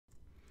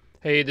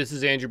Hey, this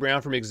is Andrew Brown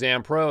from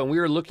Exam Pro, and we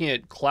are looking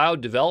at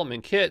Cloud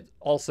Development Kit,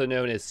 also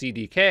known as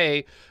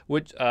CDK,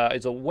 which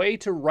is a way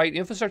to write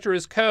infrastructure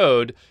as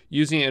code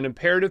using an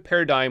imperative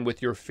paradigm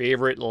with your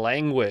favorite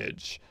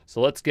language. So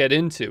let's get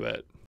into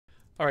it.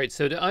 All right,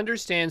 so to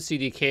understand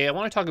CDK, I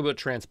want to talk about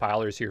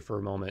transpilers here for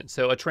a moment.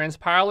 So a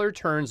transpiler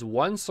turns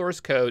one source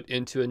code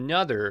into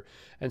another,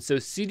 and so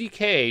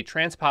CDK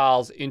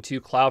transpiles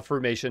into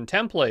CloudFormation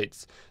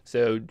templates.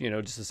 So,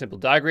 just a simple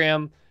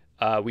diagram.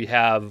 We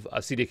have a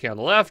CDK on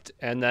the left,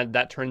 and then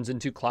that turns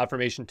into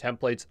CloudFormation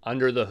templates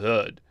under the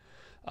hood.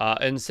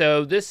 And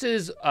so this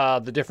is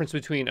the difference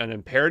between an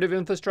imperative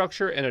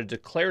infrastructure and a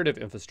declarative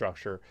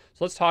infrastructure.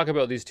 So let's talk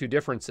about these two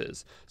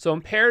differences. So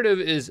imperative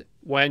is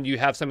when you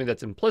have something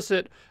that's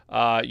implicit,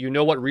 you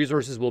know what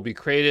resources will be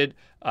created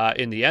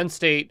in the end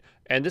state,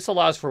 and this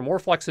allows for more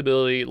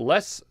flexibility.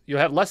 You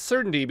have less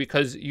certainty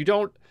because you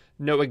don't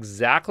know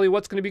exactly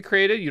what's going to be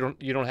created.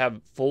 You don't have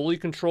fully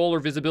control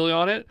or visibility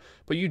on it,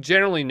 but you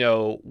generally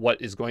know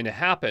what is going to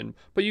happen,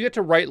 but you get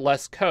to write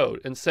less code.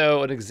 And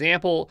so an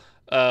example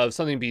of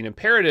something being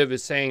imperative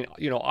is saying,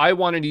 I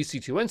want an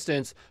EC2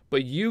 instance,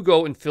 but you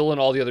go and fill in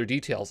all the other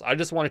details. I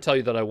just want to tell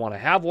you that I want to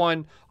have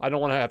one. I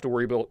don't want to have to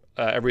worry about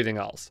everything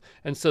else.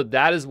 And so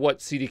that is what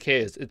CDK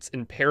is. It's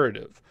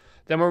imperative.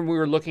 Then when we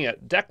were looking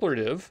at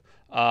declarative,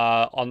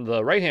 on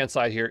the right-hand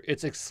side here,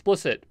 it's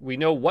explicit. We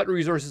know what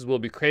resources will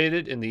be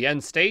created in the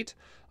end state.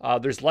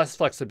 There's less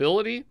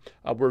flexibility.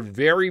 We're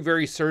very,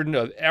 very certain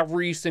of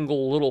every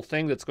single little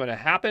thing that's going to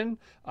happen,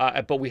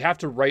 but we have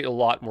to write a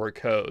lot more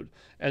code.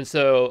 And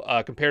so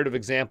a comparative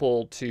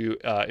example to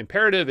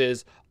imperative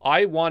is,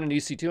 I want an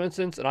EC2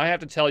 instance, and I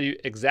have to tell you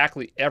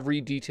exactly every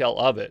detail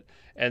of it.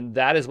 And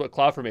that is what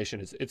CloudFormation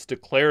is. It's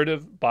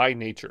declarative by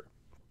nature.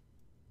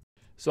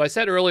 So I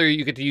said earlier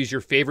you get to use your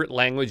favorite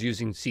language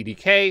using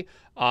CDK,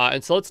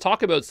 and so let's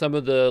talk about some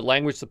of the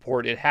language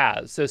support it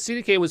has. So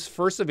CDK was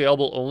first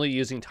available only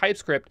using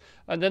TypeScript,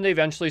 and then they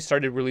eventually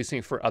started releasing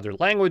it for other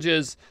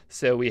languages.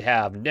 So we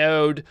have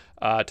Node,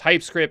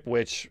 TypeScript,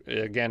 which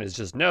again is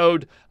just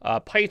Node,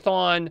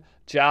 Python,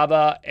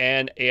 Java,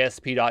 and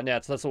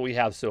ASP.NET. So that's what we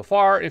have so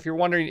far. And if you're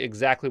wondering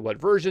exactly what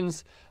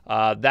versions,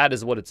 that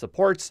is what it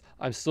supports.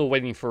 I'm still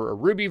waiting for a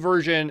Ruby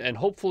version, and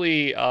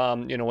hopefully,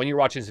 when you're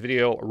watching this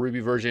video, a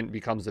Ruby version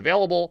becomes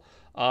available.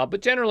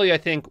 But generally, I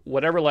think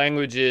whatever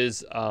language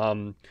is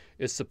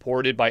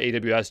supported by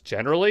AWS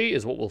generally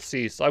is what we'll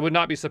see. So I would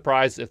not be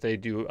surprised if they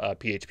do a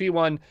PHP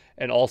one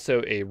and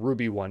also a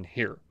Ruby one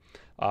here.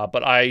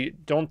 But I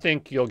don't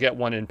think you'll get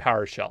one in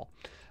PowerShell.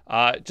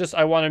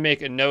 I want to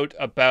make a note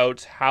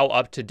about how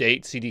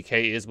up-to-date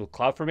CDK is with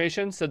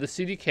CloudFormation. So the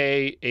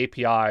CDK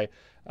API,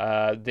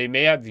 they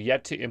may have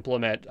yet to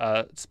implement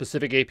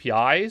specific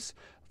APIs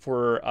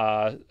for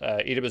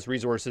AWS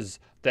resources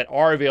that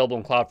are available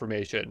in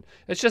CloudFormation.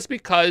 It's just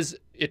because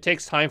it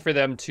takes time for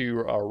them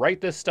to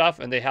write this stuff,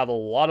 and they have a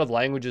lot of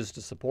languages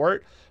to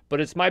support. But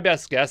it's my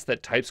best guess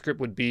that TypeScript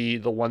would be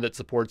the one that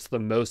supports the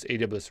most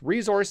AWS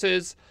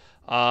resources.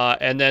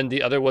 And then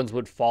the other ones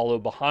would follow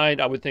behind.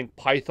 I would think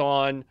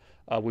Python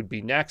would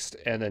be next,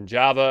 and then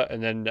Java,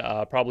 and then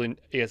probably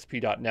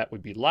ASP.NET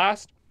would be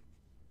last.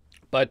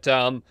 But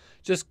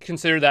just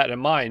consider that in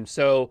mind.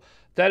 So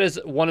that is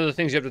one of the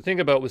things you have to think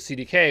about with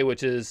CDK,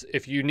 which is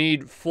if you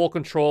need full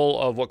control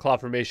of what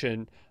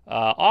CloudFormation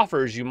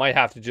offers, you might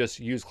have to just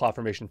use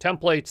CloudFormation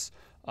templates.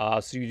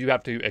 So you do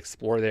have to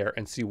explore there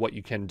and see what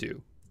you can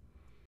do.